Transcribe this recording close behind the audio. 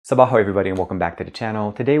Sabaho everybody and welcome back to the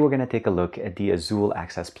channel. Today we're going to take a look at the Azulle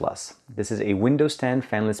Access Plus. This is a Windows 10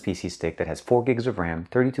 fanless PC stick that has 4 gigs of RAM,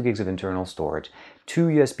 32 gigs of internal storage, 2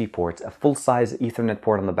 USB ports, a full-size Ethernet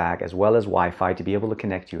port on the back, as well as Wi-Fi to be able to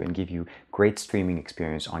connect you and give you great streaming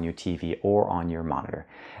experience on your TV or on your monitor.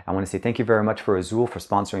 I want to say thank you very much for Azulle for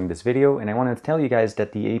sponsoring this video, and I want to tell you guys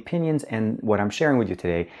that the opinions and what I'm sharing with you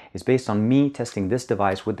today is based on me testing this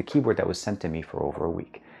device with the keyboard that was sent to me for over a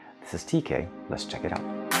week. This is TK, let's check it out.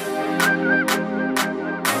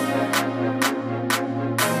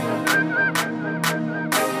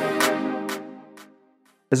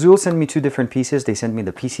 Azulle sent me two different pieces. They sent me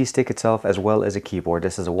the PC stick itself as well as a keyboard.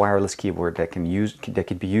 This is a wireless keyboard that can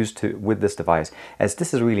be used with this device, as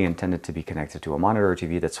this is really intended to be connected to a monitor or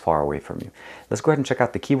TV that's far away from you. Let's go ahead and check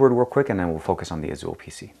out the keyboard real quick and then we'll focus on the Azulle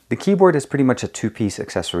PC. The keyboard is pretty much a two-piece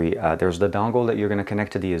accessory. There's the dongle that you're going to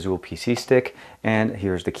connect to the Azulle PC stick, and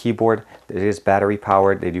here's the keyboard. It is battery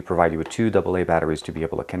powered. They do provide you with two AA batteries to be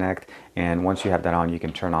able to connect, and once you have that on, you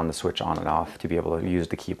can turn on the switch on and off to be able to use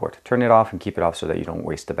the keyboard. Turn it off and keep it off so that you don't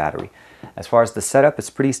waste the battery. As far as the setup,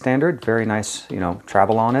 it's pretty standard, very nice,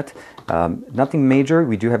 travel on it. Nothing major.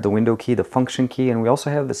 We do have the window key, the function key, and we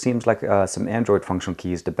also have, it seems like, some Android function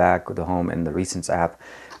keys, the back, the home, and the recents app,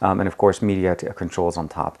 and of course media controls on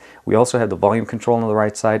top. We also have the volume control on the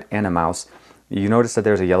right side and a mouse. You notice that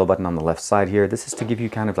there's a yellow button on the left side here. This is to give you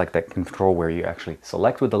kind of like that control where you actually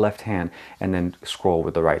select with the left hand and then scroll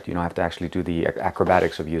with the right. You don't have to actually do the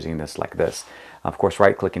acrobatics of using this like this. Of course,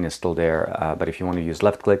 right clicking is still there, but if you want to use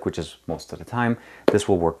left click, which is most of the time, this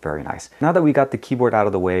will work very nice. Now that we got the keyboard out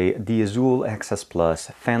of the way, the Azulle Access Plus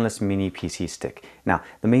fanless mini PC stick. Now,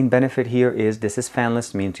 the main benefit here is this is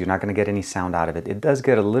fanless, means you're not going to get any sound out of it. It does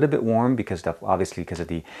get a little bit warm because obviously because of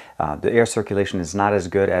the air circulation is not as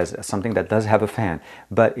good as something that does have a fan,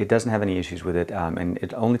 but it doesn't have any issues with it, and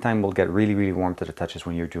the only time will get really, really warm to the touch is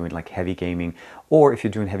when you're doing like heavy gaming or if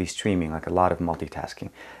you're doing heavy streaming, like a lot of multitasking.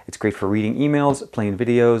 It's great for reading emails, playing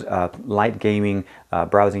videos, light gaming,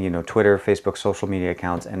 browsing, Twitter, Facebook, social media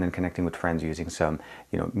accounts, and then connecting with friends using some,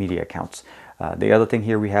 media accounts. The other thing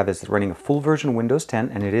here we have is running a full version Windows 10,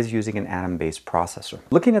 and it is using an Atom-based processor.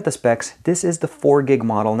 Looking at the specs, this is the 4 gig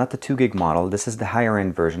model, not the 2 gig model. This is the higher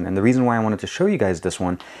end version, and the reason why I wanted to show you guys this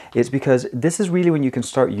one is because this is really when you can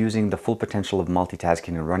start using the full potential of multitasking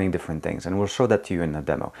and running different things, and we'll show that to you in the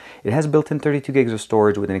demo. It has built-in 32 gigs of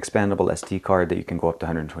storage with an expandable SD card that you can go up to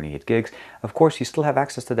 128 gigs. Of course, you still have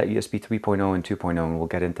access to that USB 3.0 and 2.0, and we'll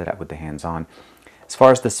get into that with the hands-on. As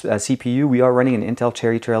far as the CPU, we are running an Intel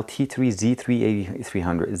Cherry Trail T3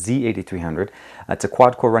 Z8300. It's a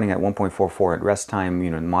quad-core running at 1.44 at rest time,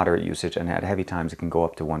 in moderate usage, and at heavy times it can go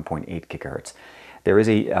up to 1.8 gigahertz. There is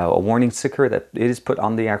a warning sticker that is put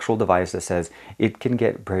on the actual device that says it can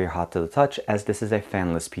get very hot to the touch, as this is a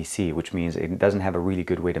fanless PC, which means it doesn't have a really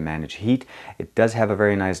good way to manage heat. It does have a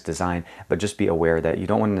very nice design, but just be aware that you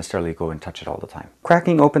don't want to necessarily go and touch it all the time.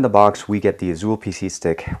 Cracking open the box, we get the Azulle PC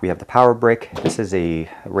stick. We have the power brick. This is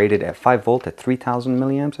rated at 5 volt at 3000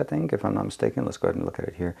 milliamps, I think, if I'm not mistaken. Let's go ahead and look at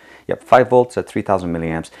it here. Yep, 5 volts at 3000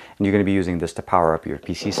 milliamps, and you're going to be using this to power up your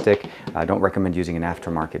PC stick. I don't recommend using an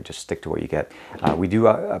aftermarket, just stick to what you get. We do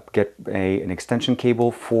get an extension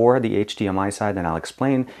cable for the HDMI side, and I'll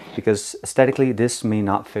explain, because aesthetically this may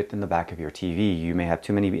not fit in the back of your TV. You may have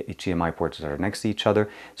too many HDMI ports that are next to each other,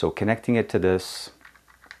 so connecting it to this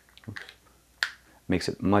makes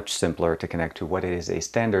it much simpler to connect to what is a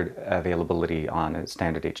standard availability on a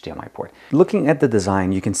standard HDMI port. Looking at the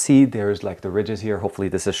design, you can see there's like the ridges here. Hopefully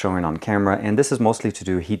this is showing on camera, and this is mostly to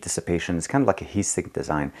do heat dissipation. It's kind of like a heat sink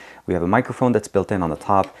design. We have a microphone that's built in on the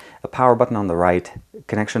top, a power button on the right,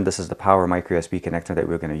 connection. This is the power micro USB connector that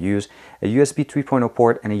we're going to use, a USB 3.0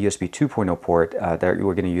 port and a USB 2.0 port that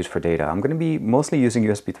we're going to use for data. I'm going to be mostly using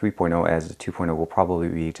USB 3.0, as the 2.0 will probably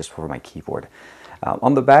be just for my keyboard.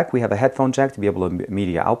 On the back, we have a headphone jack to be able to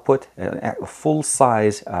media output, a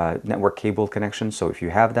full-size network cable connection. So if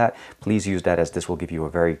you have that, please use that, as this will give you a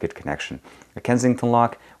very good connection. A Kensington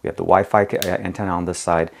lock. We have the Wi-Fi antenna on this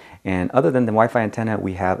side, and other than the Wi-Fi antenna,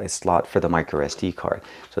 we have a slot for the micro SD card.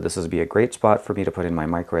 So this will be a great spot for me to put in my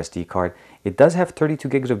micro SD card. It does have 32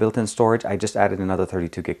 gigs of built-in storage. I just added another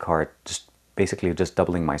 32 gig card, basically just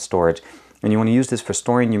doubling my storage. And you want to use this for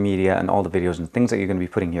storing your media and all the videos and things that you're going to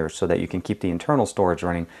be putting here, so that you can keep the internal storage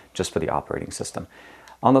running just for the operating system.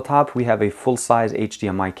 On the top, we have a full-size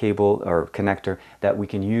HDMI cable or connector that we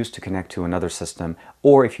can use to connect to another system,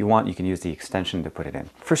 or if you want, you can use the extension to put it in.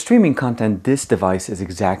 For streaming content, this device is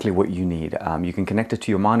exactly what you need. You can connect it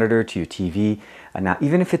to your monitor, to your TV. Now,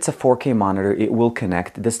 even if it's a 4K monitor, it will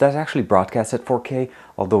connect. This does actually broadcast at 4K,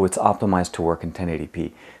 although it's optimized to work in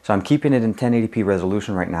 1080p. So I'm keeping it in 1080p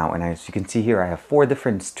resolution right now, and as you can see here, I have 4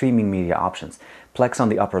 different streaming media options. Plex on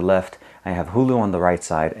the upper left, I have Hulu on the right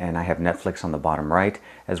side, and I have Netflix on the bottom right,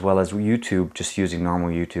 as well as YouTube, just using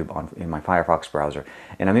normal YouTube in my Firefox browser.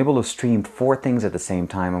 And I'm able to stream 4 things at the same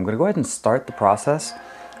time. I'm going to go ahead and start the process.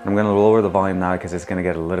 I'm going to lower the volume now because it's going to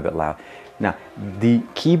get a little bit loud. Now, the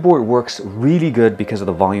keyboard works really good because of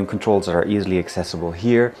the volume controls that are easily accessible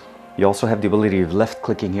here. You also have the ability of left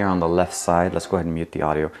clicking here on the left side. Let's go ahead and mute the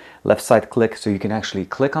audio. Left side click, so you can actually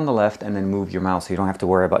click on the left and then move your mouse, so you don't have to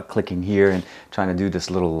worry about clicking here and trying to do this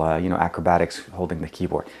little acrobatics holding the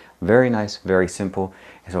keyboard. Very nice, very simple.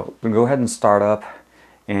 So we're going to go ahead and start up,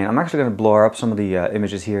 and I'm actually going to blur up some of the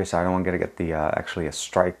images here, so I don't want to get the actually a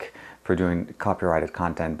strike for doing copyrighted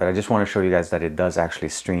content, but I just want to show you guys that it does actually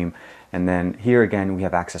stream. And then here again, we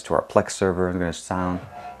have access to our Plex server. I'm going to sound.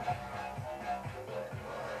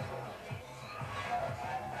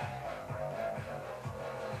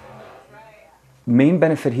 Main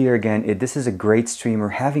benefit here again, this is a great streamer.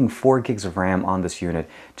 Having 4 gigs of RAM on this unit,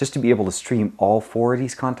 just to be able to stream all 4 of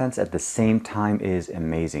these contents at the same time is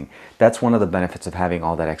amazing. That's one of the benefits of having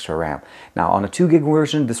all that extra RAM. Now on a 2 gig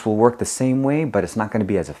version, this will work the same way, but it's not going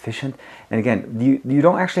to be as efficient. And again, you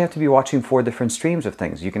don't actually have to be watching 4 different streams of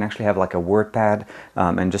things. You can actually have like a WordPad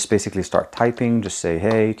and just basically start typing. Just say,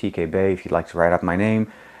 hey, TK Bay, if you'd like to write up my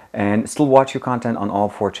name, and still watch your content on all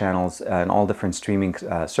 4 channels and all different streaming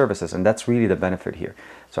services. And that's really the benefit here.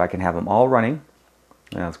 So I can have them all running.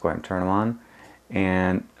 Now let's go ahead and turn them on,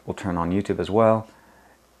 and we'll turn on YouTube as well.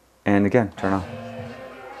 And again, turn on.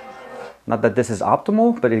 Not that this is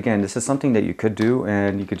optimal, but again, this is something that you could do,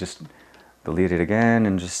 and you could just delete it again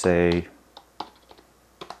and just say,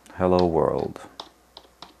 hello world.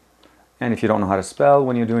 And if you don't know how to spell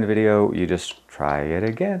when you're doing a video, you just try it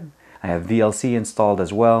again. I have VLC installed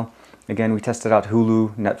as well. Again, we tested out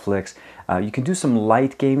Hulu, Netflix. You can do some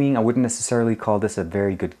light gaming. I wouldn't necessarily call this a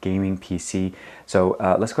very good gaming PC. So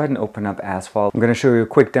let's go ahead and open up Asphalt. I'm going to show you a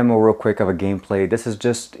quick demo real quick of a gameplay. This is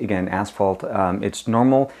just, again, Asphalt. It's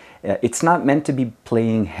normal. It's not meant to be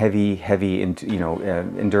playing heavy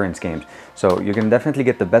endurance games. So you're going to definitely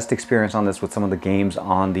get the best experience on this with some of the games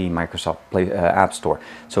on the Microsoft App Store.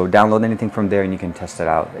 So download anything from there and you can test it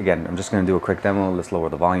out. Again, I'm just going to do a quick demo. Let's lower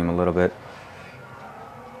the volume a little bit.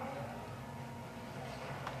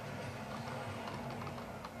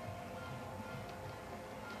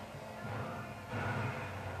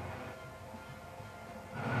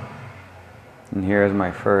 And here's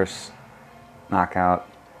my first knockout.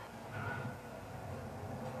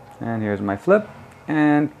 And here's my flip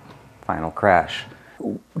and final crash.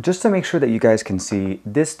 Just to make sure that you guys can see,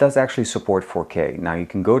 this does actually support 4K. Now you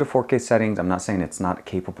can go to 4K settings. I'm not saying it's not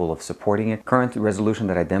capable of supporting it. Current resolution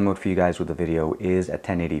that I demoed for you guys with the video is at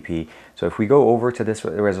 1080p. So if we go over to this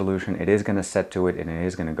resolution, it is going to set to it, and it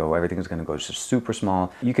is going to go, everything's going to go just super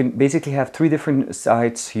small. You can basically have 3 different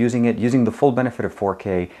sites using it, using the full benefit of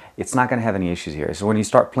 4K. It's not going to have any issues here. So when you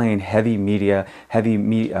start playing heavy media,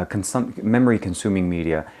 memory consuming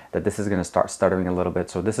media, that this is going to start stuttering a little bit.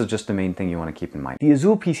 So this is just the main thing you want to keep in mind. The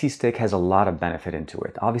Azulle PC stick has a lot of benefit into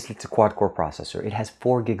it. Obviously, it's a quad-core processor. It has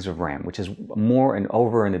 4 gigs of RAM, which is more and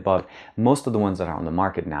over and above most of the ones that are on the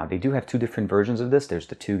market now. They do have 2 different versions of this. There's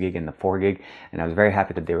the 2 gig and the 4 gig, and I was very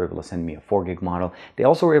happy that they were able to send me a 4 gig model. They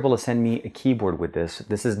also were able to send me a keyboard with this.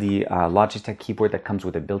 This is the Logitech keyboard that comes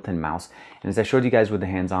with a built-in mouse. And as I showed you guys with the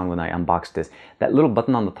hands-on when I unboxed this, that little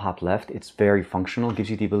button on the top left, it's very functional. It gives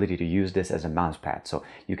you the ability to use this as a mouse pad. So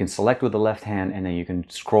you can select with the left hand and then you can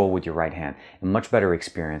scroll with your right hand. A much better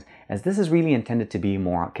experience, as this is really intended to be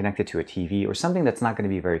more connected to a TV or something that's not going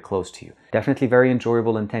to be very close to you. Definitely very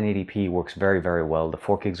enjoyable in 1080p, works very, very well. The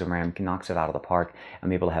 4 gigs of RAM knocks it out of the park.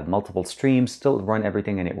 I'm able to have multiple streams, still run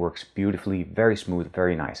everything, and it works beautifully, very smooth,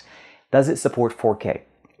 very nice. Does it support 4K?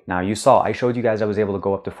 Now you saw, I showed you guys I was able to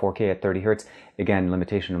go up to 4K at 30 Hertz. Again,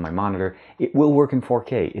 limitation of my monitor. It will work in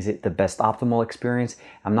 4K. Is it the best optimal experience?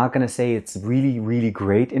 I'm not going to say it's really, really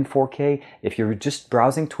great in 4K. If you're just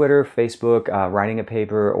browsing Twitter, Facebook, writing a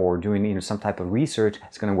paper, or doing some type of research,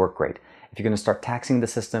 it's going to work great. If you're going to start taxing the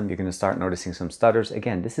system, you're going to start noticing some stutters.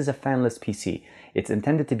 Again, this is a fanless PC. It's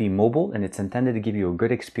intended to be mobile, and it's intended to give you a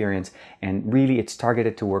good experience, and really it's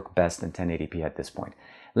targeted to work best in 1080p at this point.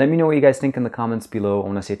 Let me know what you guys think in the comments below. I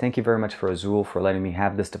want to say thank you very much for Azulle for letting me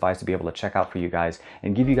have this device to be able to check out for you guys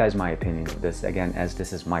and give you guys my opinion of this, again, as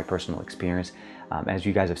this is my personal experience, as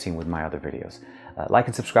you guys have seen with my other videos. Like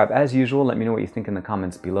and subscribe as usual. Let me know what you think in the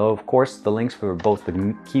comments below. Of course, the links for both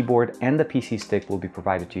the keyboard and the PC stick will be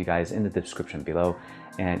provided to you guys in the description below.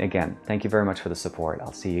 And again, thank you very much for the support.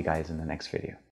 I'll see you guys in the next video.